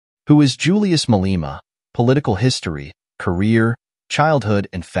Who is Julius Malema? Political history, career, childhood,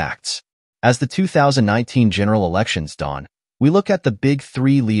 and facts. As the 2019 general elections dawn, we look at the big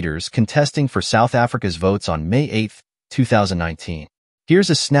three leaders contesting for South Africa's votes on May 8, 2019. Here's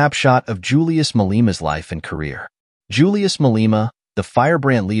a snapshot of Julius Malema's life and career. Julius Malema, the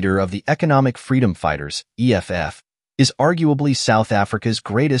firebrand leader of the Economic Freedom Fighters, EFF, is arguably South Africa's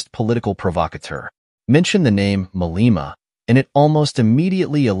greatest political provocateur. Mention the name Malema, and it almost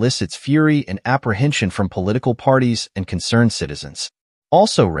immediately elicits fury and apprehension from political parties and concerned citizens.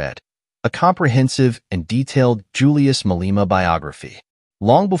 Also read, a comprehensive and detailed Julius Malema biography.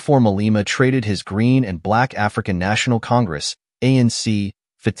 Long before Malema traded his Green and Black African National Congress, ANC,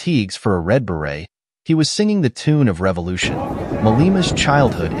 fatigues for a Red Beret, he was singing the tune of revolution. Malema's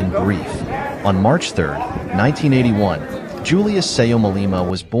childhood in brief. On March 3, 1981, Julius Sayo Malema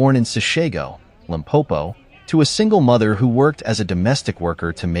was born in Seshego, Limpopo, to a single mother who worked as a domestic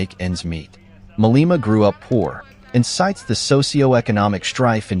worker to make ends meet. Malema grew up poor and cites the socio-economic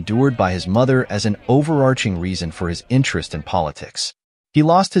strife endured by his mother as an overarching reason for his interest in politics. He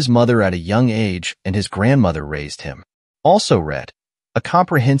lost his mother at a young age and his grandmother raised him. Also read, a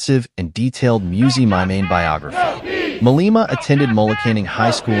comprehensive and detailed Musi Maimane biography. Malema attended Molakening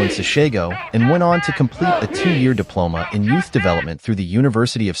High School in Seshego and went on to complete a 2-year diploma in youth development through the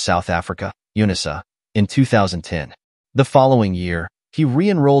University of South Africa, UNISA, in 2010. The following year, he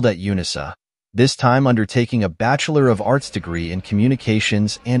re-enrolled at UNISA, this time undertaking a Bachelor of Arts degree in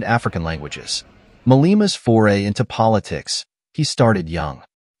Communications and African Languages. Malema's foray into politics. He started young.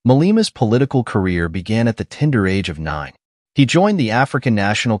 Malema's political career began at the tender age of 9. He joined the African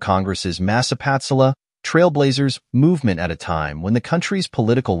National Congress's Massapatsala Trailblazers movement at a time when the country's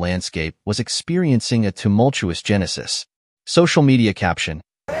political landscape was experiencing a tumultuous genesis. Social media caption,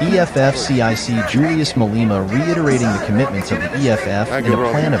 EFF-CIC Julius Malema reiterating the commitments of the EFF and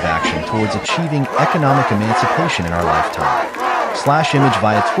a plan of action towards achieving economic emancipation in our lifetime. /image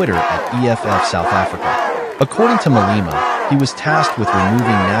via Twitter at EFF South Africa. According to Malema, he was tasked with removing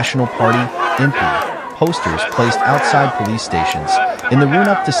National Party, MP, posters placed outside police stations in the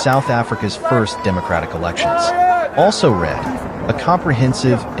run-up to South Africa's first democratic elections. Also read, a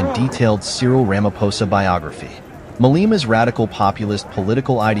comprehensive and detailed Cyril Ramaphosa biography. Malema's radical populist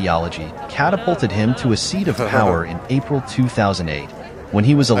political ideology catapulted him to a seat of power in April 2008, when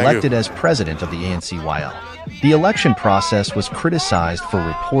he was elected as president of the ANCYL. The election process was criticized for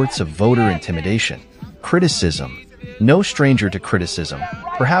reports of voter intimidation. Criticism. No stranger to criticism,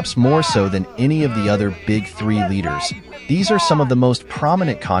 perhaps more so than any of the other big three leaders. These are some of the most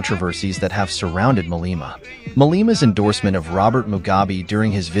prominent controversies that have surrounded Malema. Malema's endorsement of Robert Mugabe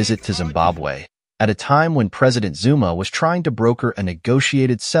during his visit to Zimbabwe, at a time when President Zuma was trying to broker a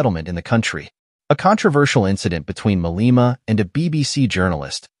negotiated settlement in the country. A controversial incident between Malema and a BBC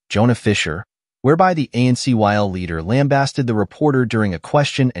journalist, Jonah Fisher, whereby the ANCYL leader lambasted the reporter during a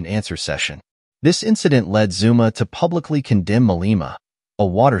question-and-answer session. This incident led Zuma to publicly condemn Malema, a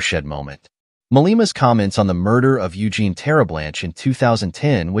watershed moment. Malema's comments on the murder of Eugene Terreblanche in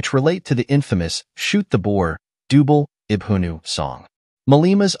 2010, which relate to the infamous Shoot the Boer, Double Ibhunu song.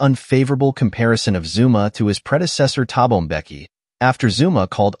 Malema's unfavorable comparison of Zuma to his predecessor Thabo Mbeki, after Zuma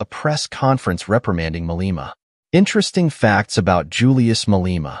called a press conference reprimanding Malema. Interesting facts about Julius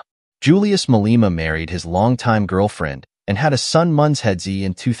Malema. Julius Malema married his longtime girlfriend and had a son Munzhedzi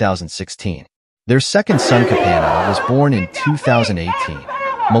in 2016. Their second son Kapana was born in 2018.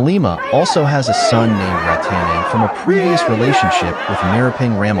 Malema also has a son named Ratane from a previous relationship with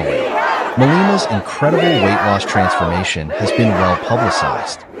Mariping Ramallah. Malema's incredible weight loss transformation has been well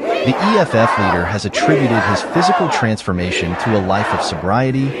publicized. The EFF leader has attributed his physical transformation to a life of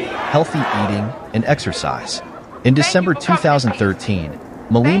sobriety, healthy eating, and exercise. In December 2013,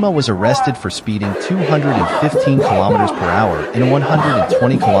 Malema was arrested for speeding 215 km per hour in a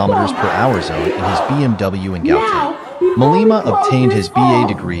 120 km per hour zone in his BMW in Gauteng. Malema obtained his BA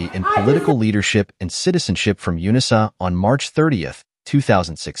degree in political leadership and citizenship from UNISA on March 30,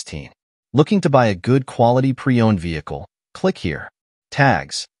 2016. Looking to buy a good quality pre-owned vehicle? Click here.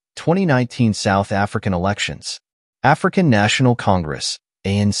 Tags: 2019 South African elections. African National Congress,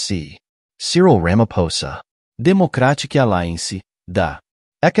 ANC. Cyril Ramaphosa. Democratic Alliance, DA.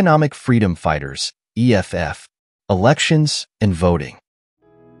 Economic Freedom Fighters, EFF. Elections and voting.